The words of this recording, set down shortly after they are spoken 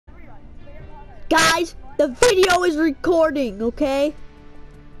Guys, the video is recording, okay?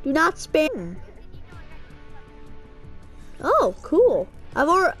 Do not spam. Oh, cool.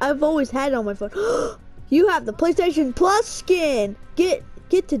 I've always had it on my phone. You have the PlayStation Plus skin. Get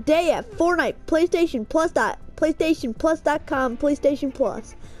today at Fortnite. PlayStationPlus.com. PlayStation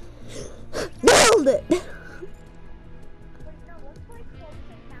Plus. Nailed it.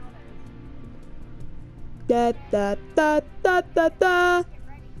 Da, da, da, da, da, da.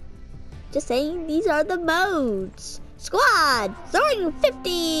 Just saying, these are the modes. Squad, soaring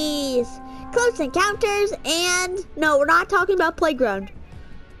 50s, close encounters, and no, we're not talking about playground.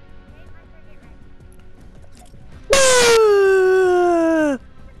 Ah!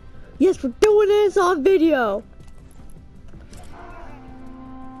 Yes, we're doing this on video.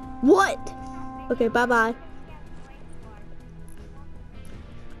 What? Okay, bye-bye.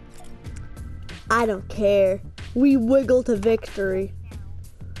 I don't care. We wiggle to victory.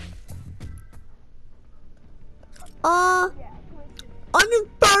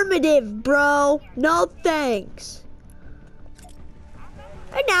 Unaffirmative, bro. No thanks.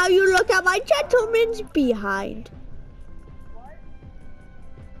 And now you look at my gentleman's behind.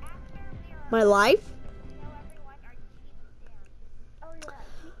 My life?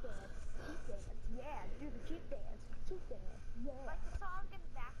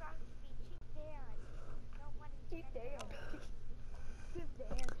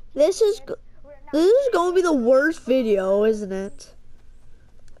 This is going to be the worst video, isn't it?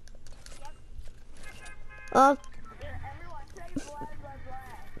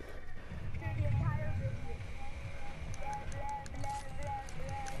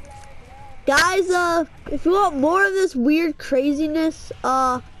 Guys, if you want more of this weird craziness,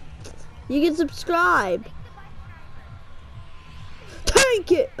 you can subscribe.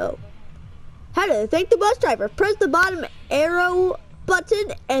 Thank it. Oh, how to thank the bus driver? Press the bottom arrow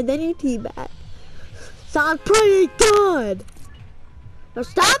button and then you teabag. Sounds pretty good. Now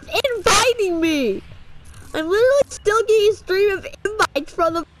stop inviting me. I'm literally still getting a stream of invites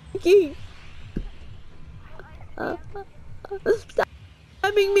from the fucking. Stop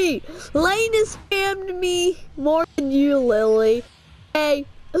spamming me. Lane has spammed me more than you, Lily. Okay,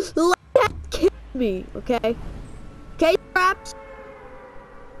 Lane has killed me. Okay, okay, Traps.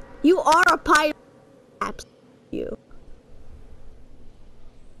 You are a pirate, Traps. You.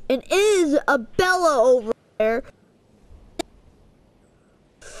 And is a Bella over there.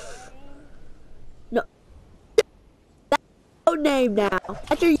 No. That's your name now.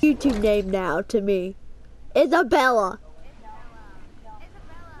 That's your YouTube name now to me. Isabella.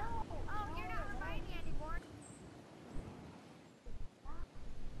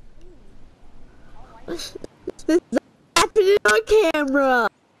 This is happening on camera.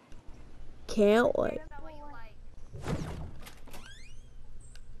 Can't wait.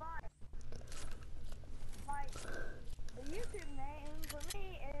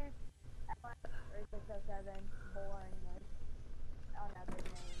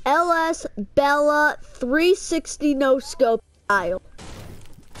 LS Bella 360 no scope style.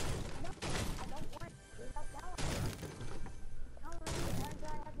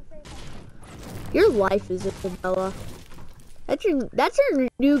 Your life is Isabella. That's your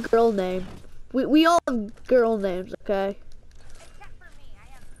new girl name. We all have girl names, okay? Except for me, I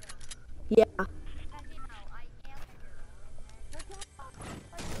have a girl. Yeah.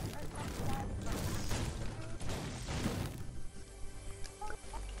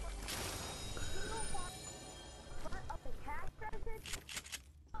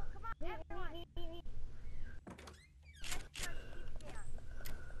 As you know, I am a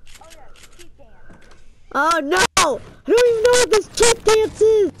Oh no! I don't even know what this cheap dance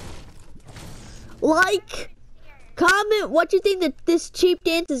is! Like, comment what you think that this cheap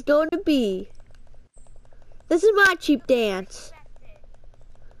dance is going to be. This is my cheap dance.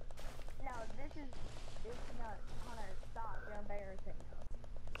 No, this is not, Hunter, stop, you're embarrassing us.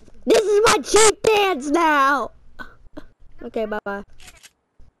 This is my cheap dance now! Okay, bye-bye.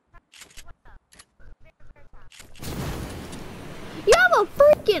 You have a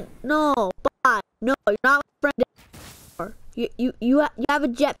freaking, no, bye. No, you're not my friend anymore. You have a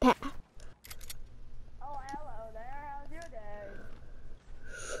jetpack. Oh, hello there, how's your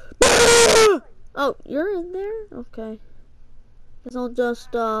day? Oh, you're in there? Okay. Guess I'll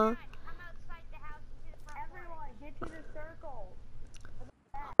just, Come outside the house and do the front Everyone, get to the circle.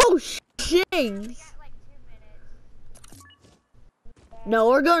 Oh, shings. Like 2 minutes. No,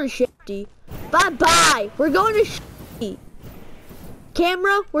 we're going to Shifty. Bye-bye. We're going to Shifty.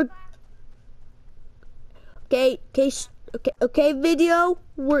 Camera, we're... Okay, video.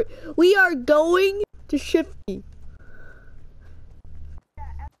 We are going to Shifty. Yeah,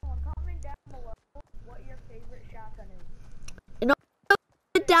 everyone, comment down below. And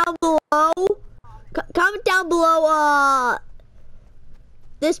comment down below. Comment down below.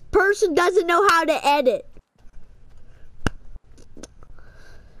 This person doesn't know how to edit.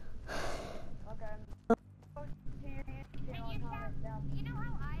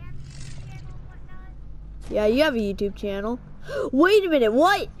 Yeah, you have a YouTube channel. Wait a minute,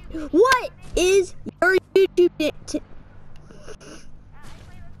 what is your YouTube channel?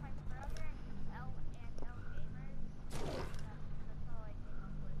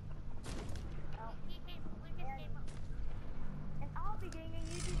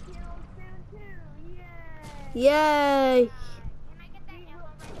 Yay!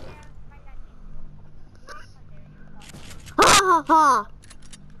 Ha ha ha!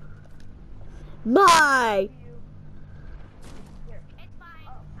 Bye!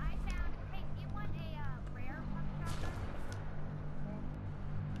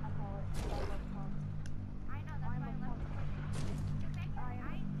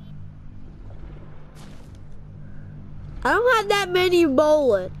 I don't have that many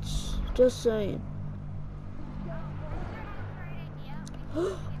bullets. Just saying.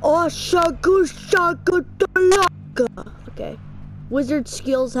 Oh, shaka. Okay. Wizard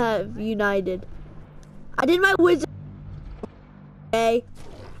skills have united. I did my wizard. Okay.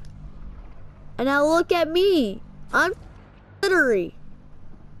 And now look at me. I'm glittery.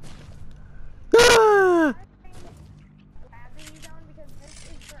 Ah!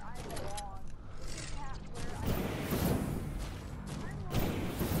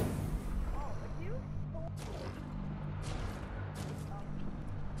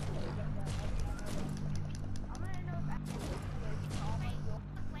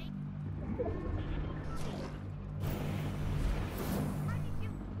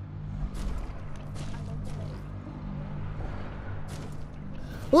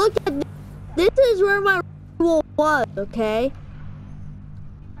 Look at this. This is where my ritual was, okay?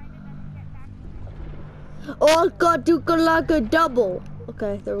 Oh, God, do like a double.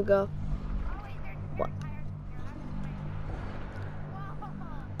 Okay, there we go. What?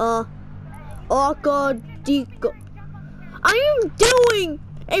 Oh, God, Deco. I am doing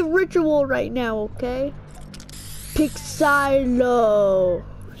a ritual right now, okay? Pixilo.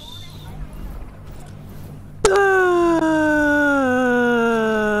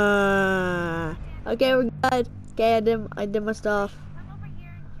 Okay, we're good. Okay, I did my stuff.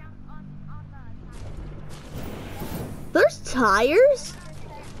 There's tires?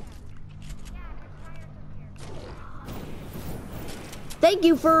 Thank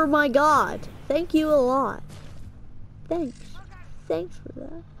you for my God. Thank you a lot. Thanks. Thanks for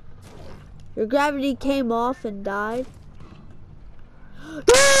that. Your gravity came off and died.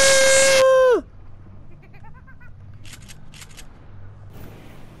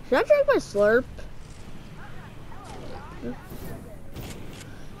 Should I drink my slurp?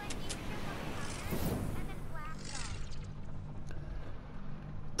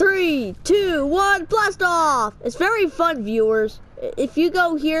 3, 2, 1, blast off! It's very fun, viewers. If you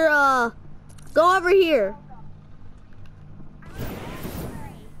go here, go over here.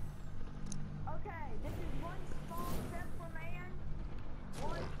 Okay, this is one small step for man,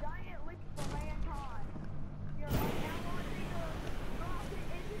 one giant leap for mankind. You're right now launching a rocket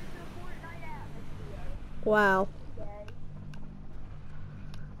into the Fortnite atmosphere. Wow. Okay.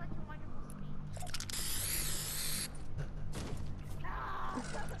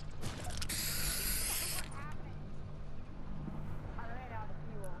 I ran out of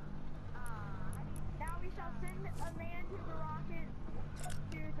fuel. Now we shall send a man to the rocket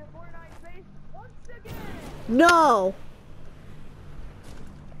to the Fortnite base once again. No.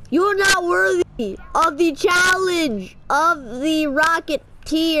 You're not worthy of the challenge of the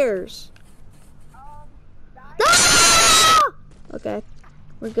Rocketeers. Ah! Okay,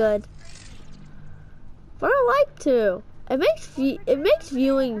 we're good. But I like to. It makes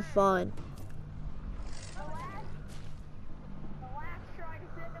viewing fun. The last try to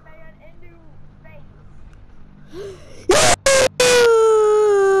send a man into space.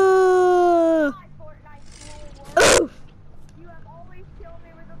 Goodbye, Fortnite school. Oof. You have always killed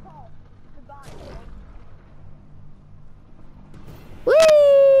me with a pulse. Goodbye, Lord. Whee!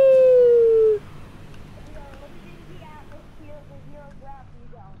 We are living in the atmosphere with zero gravity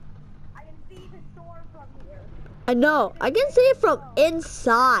zone. I can see the storm from here. I know. I can see it from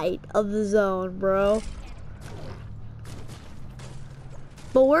inside of the zone, bro.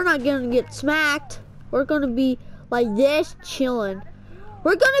 But we're not gonna get smacked. We're gonna be like this, chilling.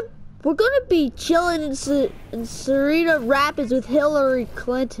 We're gonna be chilling in Serena Rapids with Hillary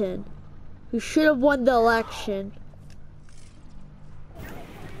Clinton, who should have won the election.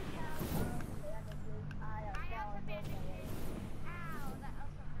 I also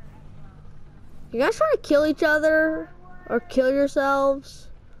You guys trying to kill each other or kill yourselves?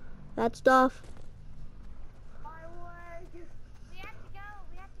 That stuff. My leg. We have to go.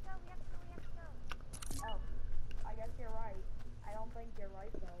 We have to go. We have to go. We have to go. Oh, I guess you're right. I don't think you're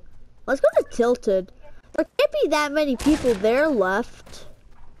right though. Let's go to Tilted. There can't be that many people there left.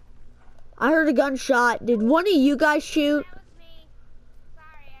 I heard a gunshot. Did one of you guys shoot? That was me.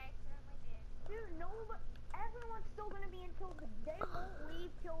 Sorry, I accidentally did. Dude, no, but everyone's still gonna be in Tilted. They won't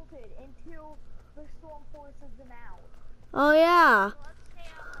leave Tilted until the storm forces them out. Oh yeah. Well, let's stay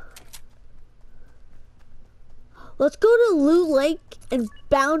on the list. Let's go to Loot Lake and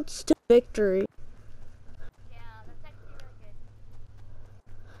bounce to victory. Yeah, that's actually really good.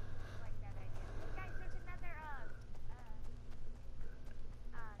 I like that idea. Guys, there's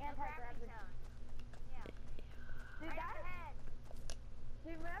another Anti-gravity. zone. Yeah. Dude, Right that, ahead.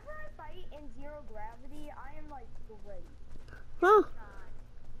 dude, whenever I fight in zero gravity, I am like great. Huh. Shot.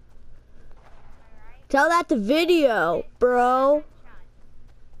 Alright. Tell that to video, bro. Shot.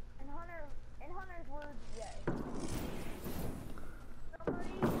 In Hunter's words, yes.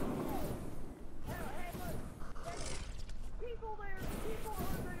 Somebody, hey, look, there's people there, people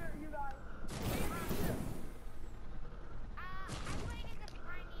over there, you guys. I'm playing in this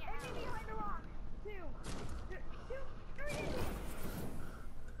tiny Enemy alley. behind the rock. Two, three.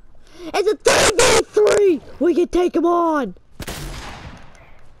 It's a 3v3. We can take him on.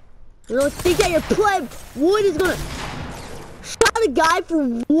 You don't think that your pleb wood is gonna shot a guy for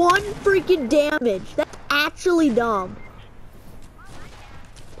 1 freaking damage? That's actually dumb.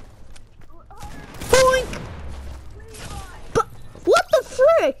 Boink! But what the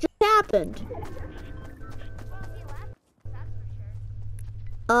frick just happened? Well, he left. That's for sure.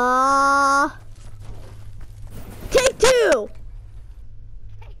 Take 2.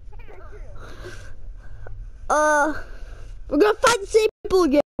 We're gonna fight the same people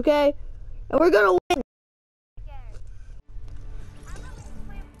again, okay? And we're gonna win.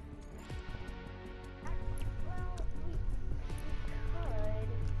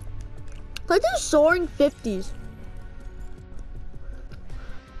 Let's do soaring 50s.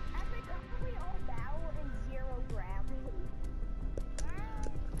 I think we all battle in zero gravity.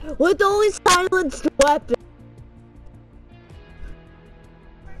 With only silenced weapons.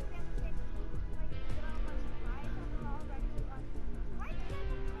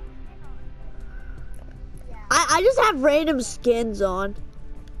 I just have random skins on.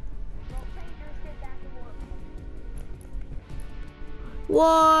 Well, painters get back to work.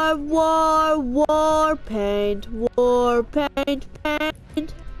 War, paint,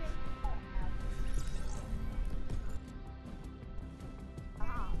 paint.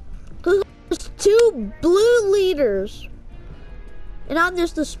 There's 2 blue leaders. And I'm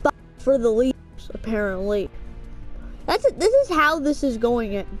just the spot for the leaders, apparently. This is how this is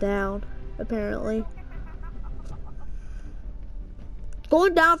going down, apparently.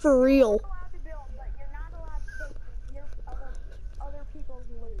 Going down for real. You're allowed to build, but you're not allowed to take your other people's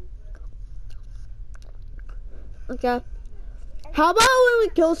loot. Okay. How about when we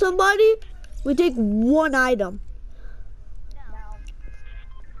kill somebody, we take 1 item? No.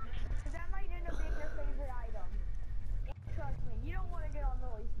 Because that might end up being your favorite item. And trust me, you don't want to get on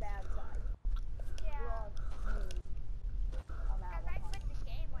Lily's bad side. Yeah. Trust me. On that Because I one. quit the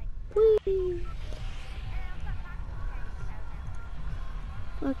game like Whee.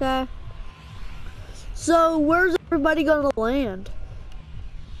 Okay. So where's everybody gonna land?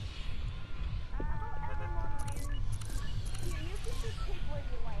 Everyone lands. You can just pick where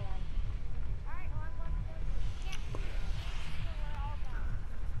you land. Alright, well, I'm going to yeah. So we're all done.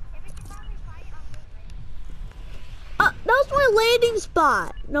 If we can probably fight on this range. That's my landing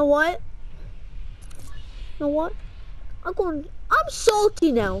spot. Know what? I'm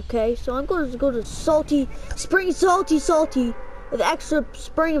salty now, okay? So I'm going to go to salty, spring salty, with extra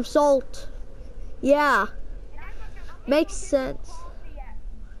spring of salt. Yeah, makes sense.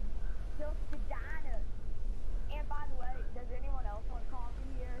 Just the diner. And by the way, does anyone else want coffee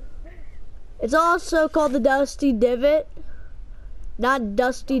here? It's also called the Dusty Divot, not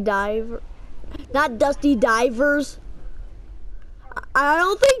Dusty Diver, not Dusty Divers. I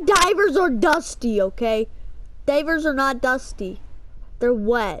don't think divers are dusty, okay? Divers are not dusty. They're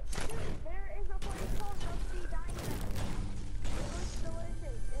wet. There is a place called Dusty Diner. It looks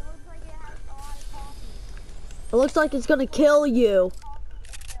delicious. It looks like it has a lot of coffee. It looks like it's gonna kill you.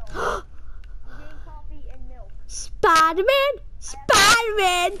 Coffee and milk. Spider-Man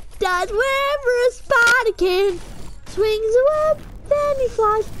does whatever a spider can. Swings a web, then he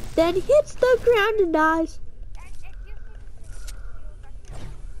flies, then he hits the ground and dies.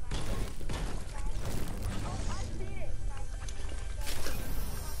 Oh, I've seen it.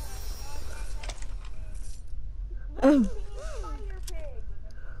 am. Spider pig.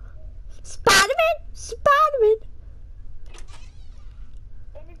 Spider-Man! Spider-Man!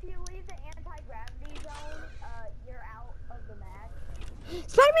 And if you leave the anti-gravity zone, you're out of the match.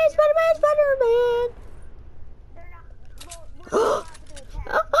 Spider-Man! Spider-Man! Spider-Man! They're not. Well, we're not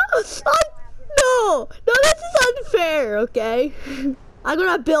allowed to attack. No! No, this is unfair, okay? I'm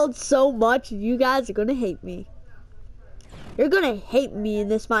gonna build so much and you guys are gonna hate me. You're gonna hate me in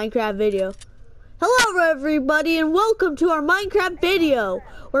this Minecraft video. Hello everybody and welcome to our Minecraft video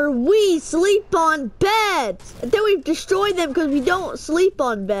where we sleep on beds. And then we've destroyed them because we don't sleep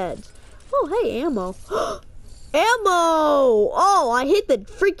on beds. Oh, hey, ammo. Ammo! Oh, I hit the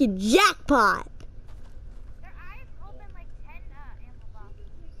freaking jackpot. I've opened like 10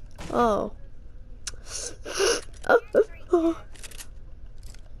 Oh. ammo boxes.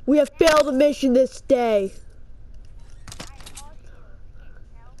 We have failed the mission this day.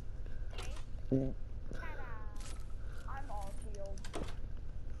 I'm all shield.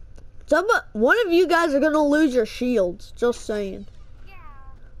 One of you guys are gonna lose your shields. Just saying. Yeah,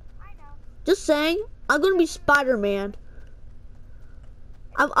 I know. Just saying. I'm gonna be Spider-Man.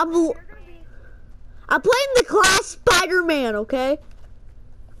 I'm You're gonna be. playing the class Spider-Man. Okay.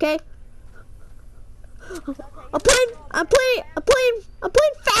 Okay. I'm playing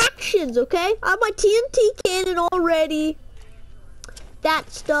factions. Okay. I have my TNT cannon already. That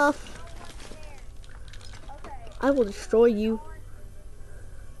stuff. Okay. I will destroy you.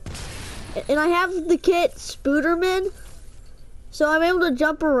 And I have the kit Spooderman, so I'm able to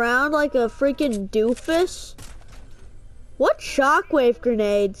jump around like a freaking doofus. What shockwave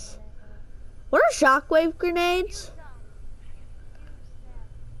grenades? What are shockwave grenades?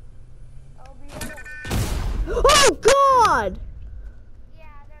 Oh God! Yeah,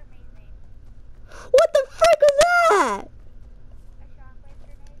 they're amazing. What the frick was that? A shockwave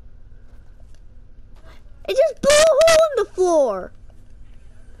grenade. It just blew a hole in the floor.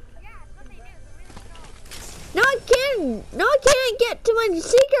 Yeah, that's what they do. They're really strong. Now I can't get to my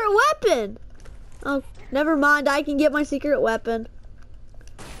secret weapon. Oh, never mind. I can get my secret weapon.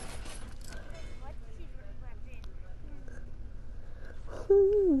 What's the secret weapon?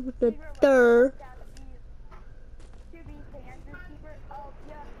 Ooh, the third. To be Kansas keeper. Oh,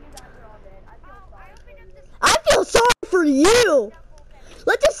 yeah, you guys are all dead. I feel Oh, I sorry for opened up you. this I feel sorry for you.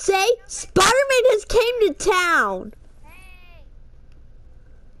 Let's just say Spider-Man has came to town. Hey!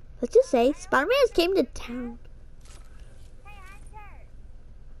 Let's just say Spider-Man has came to town. Hey, Hunter!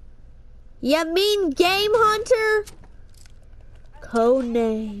 You mean Game Hunter? Code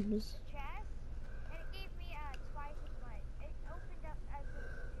names. Chest, and it gave me twice as much. It opened up as it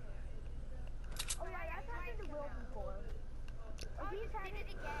was. Oh, yeah, that's happened to Will before. Oh, you did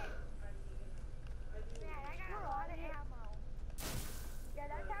it again. Man, I got a lot of ammo. Yeah,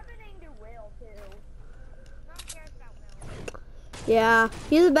 that's happening to Will, too. No one cares about Will. Yeah,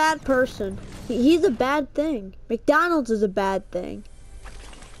 he's a bad person. He's a bad thing. McDonald's is a bad thing.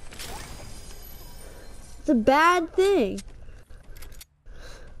 It's a bad thing.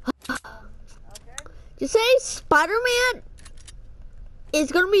 Okay. Just say Spider-Man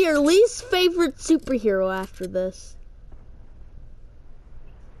is gonna be your least favorite superhero after this.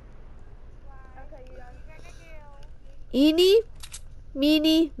 Okay, you guys. What are you gonna do? Eeny,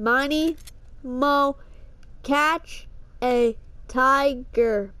 meeny, miny, mo, catch a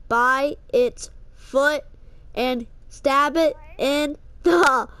tiger by its foot and stab it in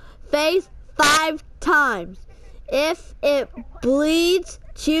the face 5 times. If it bleeds,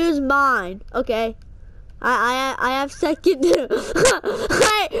 choose mine. Okay. I have second.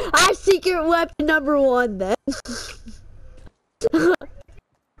 I have secret weapon number 1 then.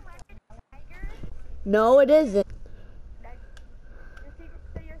 No, it isn't.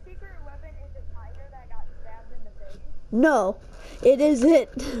 Your secret weapon is a tiger that got stabbed in the face? No, it isn't.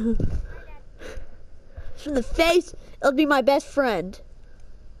 From the face, it'll be my best friend.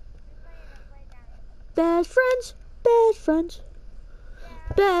 Best friends, best friends.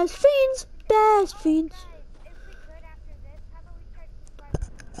 Best fiends, best fiends. If we could after this, how about we try to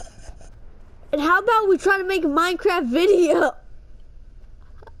subscribe? And how about we try to make a Minecraft video?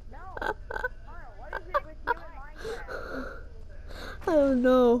 No. Carl, what is it with you and Minecraft? I don't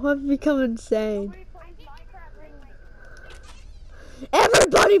know. I've become insane. Nobody plays Minecraft anymore.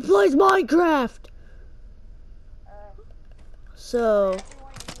 Everybody plays Minecraft. So, Everyone,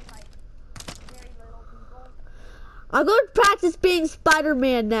 you mean like very little people? I'm going to practice being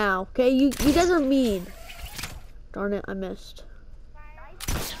Spider-Man now. Okay, you guys are mean. Darn it, I missed. Nice.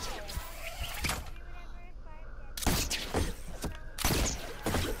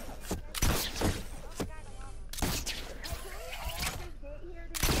 Get here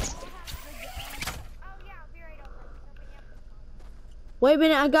to all have the gun. Oh yeah, I'll be right over. Wait a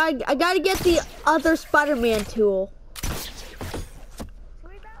minute, I gotta get the other Spider-Man tool. Should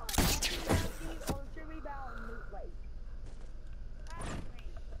we battle an anti-gravity or should we battle Loot Lake?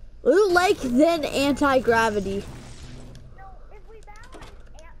 Loot Lake, then anti-gravity. No, if we battle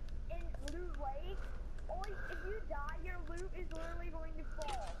in Loot Lake, only if you die, your loot is literally going to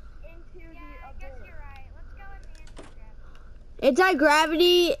fall into Yeah, the I guess abyss. you're right. Let's go with the anti-gravity.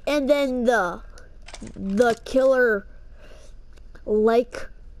 Anti-gravity, and then the killer lake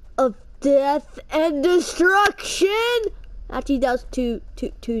of death and destruction. Actually, that's too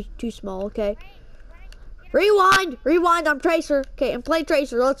small. Okay. Wayne, Rewind. I'm Tracer. Okay, and play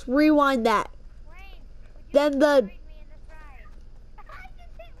Tracer. Let's rewind that. Wayne, would you Then the bring me in this ride? I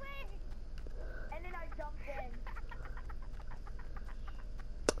just hit Wayne. And then I jumped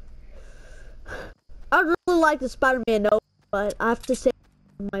in. I really like the Spider-Man note, but I have to say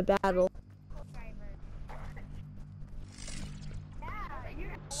my battle. Driver. Yeah,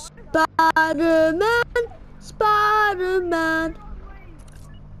 you're Spider-Man.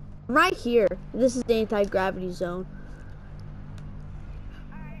 I'm right here. This is the anti-gravity zone.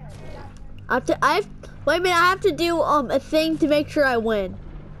 Wait a minute, I have to do a thing to make sure I win.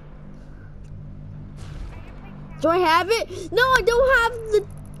 Do I have it? No, I don't have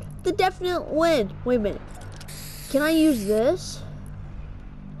the definite win. Wait a minute. Can I use this?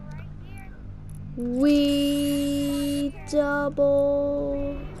 Right here. We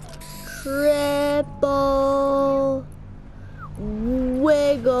double, triple,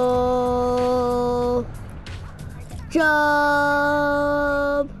 wiggle, jump,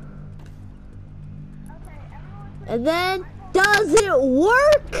 and then does it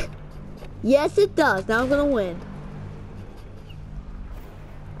work? Yes, it does. Now I'm gonna win.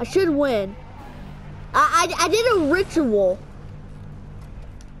 I should win. I did a ritual.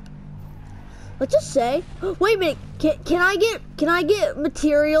 Let's just say. Wait a minute. Can I get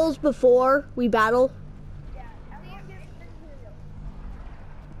materials before we battle? Yeah, everyone gets material.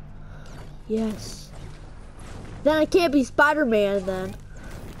 Yes. Then I can't be Spider-Man then.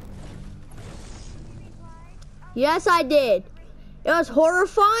 Yes, I did. It was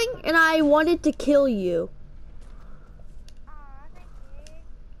horrifying, and I wanted to kill you. Aw, thank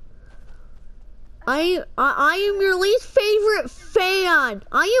you. I am your least favorite fan.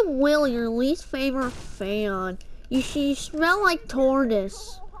 I am Will, your least favorite fan. You smell like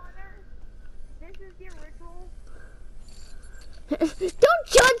tortoise. Ritual, Hunter. This is your ritual. Don't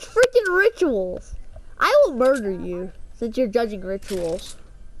judge freaking rituals. I will murder you since you're judging rituals.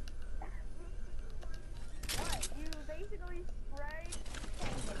 What? You basically sprayed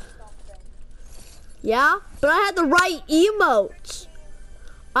paint or something. Yeah, but I had the right emotes.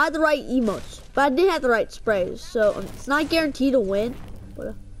 I had the right emotes, but I didn't have the right sprays, so it's not guaranteed to win.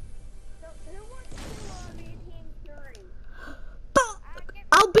 But, So who wants to be team 3?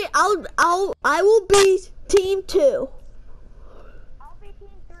 I will be team 2. I'll be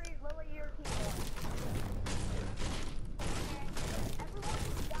team 3, Lily, you're team 1. Everyone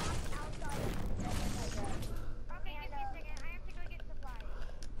stop outside of the Okay, give me a second. I have to go get supplies.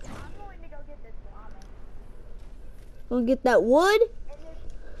 I'm going to go get this ramen. Gonna get that wood.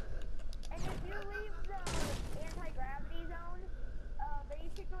 And if you leave the anti-gravity zone,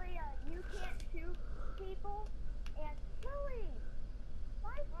 basically, you can't shoot people. And Lily,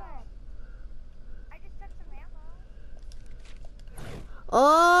 my stuff. I just took some ammo.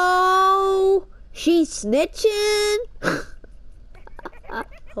 Oh, she's snitching.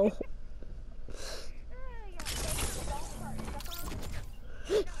 Oh.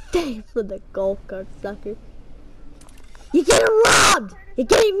 Thanks for the golf cart, sucker. You're getting robbed! You're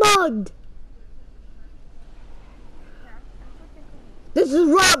getting mugged! This is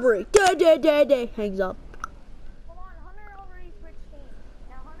robbery! Day. Hangs up. Hold on, Hunter already switched teams.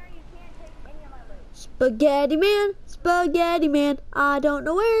 Now, Hunter, you can't take any of my loot. Spaghetti man, I don't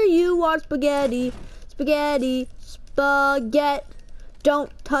know where you are, spaghetti.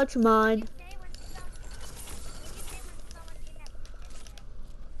 Don't touch mine. Say when someone in that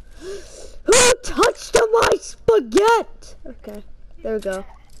Who touched my spaghetti? Okay, there we go.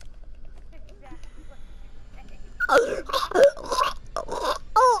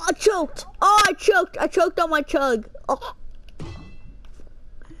 Oh, I choked. I choked on my chug. Oh.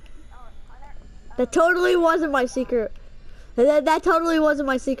 That totally wasn't my secret. That totally wasn't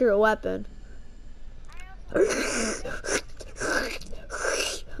my secret weapon.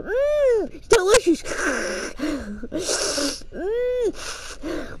 Delicious.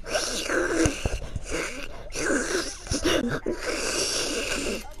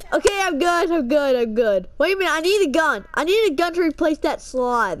 Okay, I'm good. Wait a minute, I need a gun. I need a gun to replace that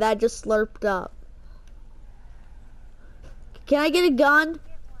slot that I just slurped up. Can I get a gun? Get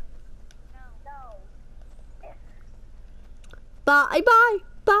one. No. No. Bye bye.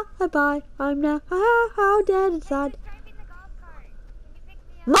 Bye bye. I'm now how dead inside. Who's driving the golf cart? Can you pick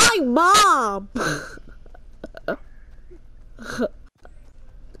me up? My mom.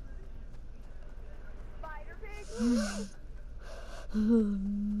 Spider pig.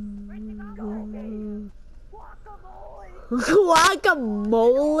 Where's the golf cart? Guacamole.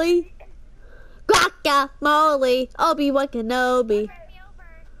 Guacamole. Guacamole. Obi-Wan Kenobi. Run me over.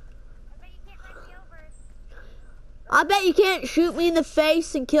 I bet you can't run me over. I bet you can't shoot me in the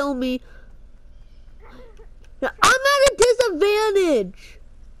face and kill me. I'm at a disadvantage.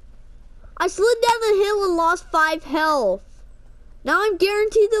 I slid down the hill and lost 5 health. Now I'm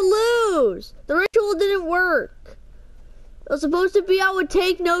guaranteed to lose. The ritual didn't work. It was supposed to be I would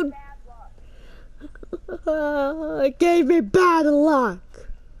take no... Bad luck. It gave me bad luck.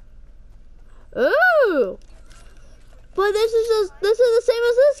 Ooh. But this is the same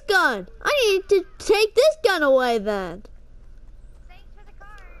as this gun. I need to take this gun away then. Thanks for the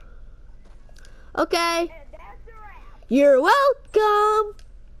cart. Okay. And that's a wrap. You're welcome. Oh,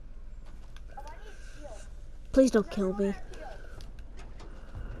 I need steel. Please don't kill me. Steel.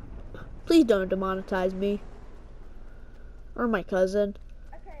 Please don't demonetize me. Or my cousin.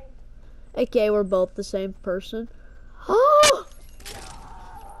 Okay. Okay, we're both the same person. Oh!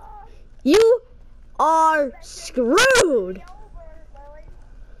 You are screwed. Me over, Lily.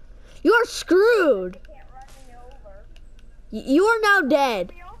 You are screwed. You can't run me over. You are now dead.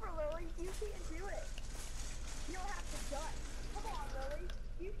 Me over, Lily. You can't do it. You don't have to duck. Come on, Lily.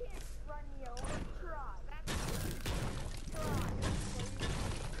 You can't run me over. Try.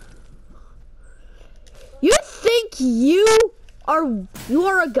 You think you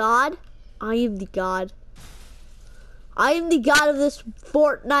are a god? I am the god. I am the god of this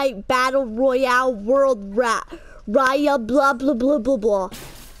Fortnite Battle Royale World Raya blah blah blah blah blah.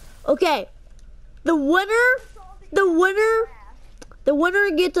 Okay. The winner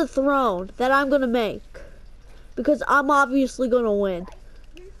gets a throne that I'm gonna make. Because I'm obviously gonna win.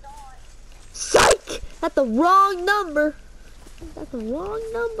 You thought. Psych! That's the wrong number. That's the wrong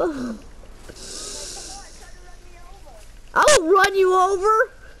number. Come on, try to run me over. I'll run you over.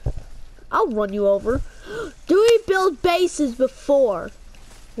 I'll run you over. Do we build bases before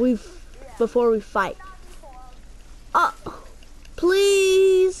we fight? Not before.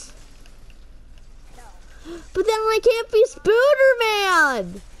 Please. No. But then I can't be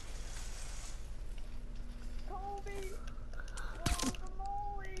Spooderman. Kobe.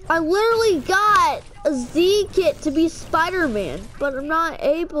 Guacamole. I literally got a Z kit to be Spider-Man, but I'm not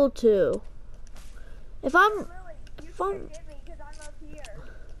able to. If I'm, Lily, you if can't I'm, get me because I'm up here.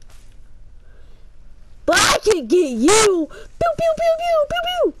 but I can get you. Pew pew pew pew pew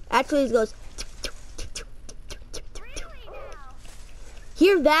pew. Actually, it goes. Really now?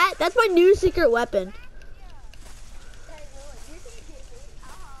 Hear that? That's my new secret weapon. Hey, Lily, you can't get me.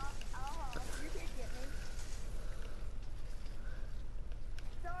 You can't get me.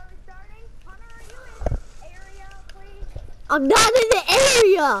 So are we starting? Hunter, are you in this area, please? I'm not in the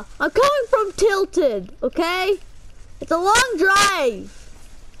area. I'm coming from Tilted, okay? It's a long drive.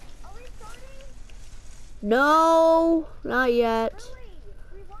 Are we starting? No, not yet. Lily,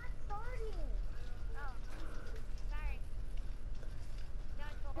 we weren't starting. Oh. Sorry.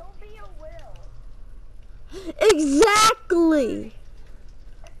 Don't be a will. Exactly.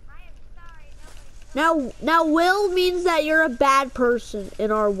 I am sorry. Nobody. Now will means that you're a bad person in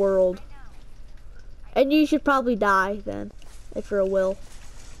our world. I know. And you should probably die then, if you're a will.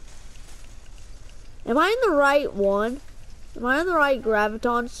 Am I in the right one? Am I in the right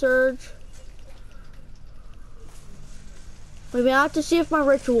graviton surge? Maybe I have to see if my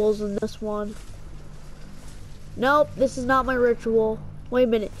ritual's in this one. Nope, this is not my ritual. Wait a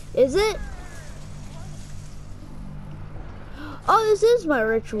minute, is it? Oh, this is my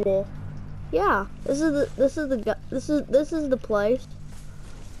ritual. Yeah, this is the place.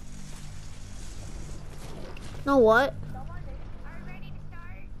 Know what? Someone is. Are we ready to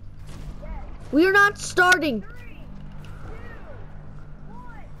start? Yes. We are not starting. 3, 2,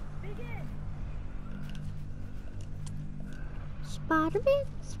 1, begin. Spider-Man,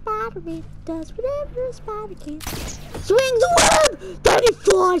 Spider-Man does whatever a spider can. Swings a web, then he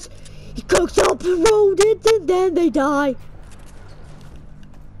flies. He cooks up rodents and then they die.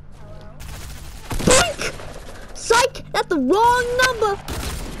 Blink! Psych! That's the wrong number.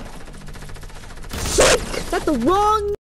 Psych! That's the wrong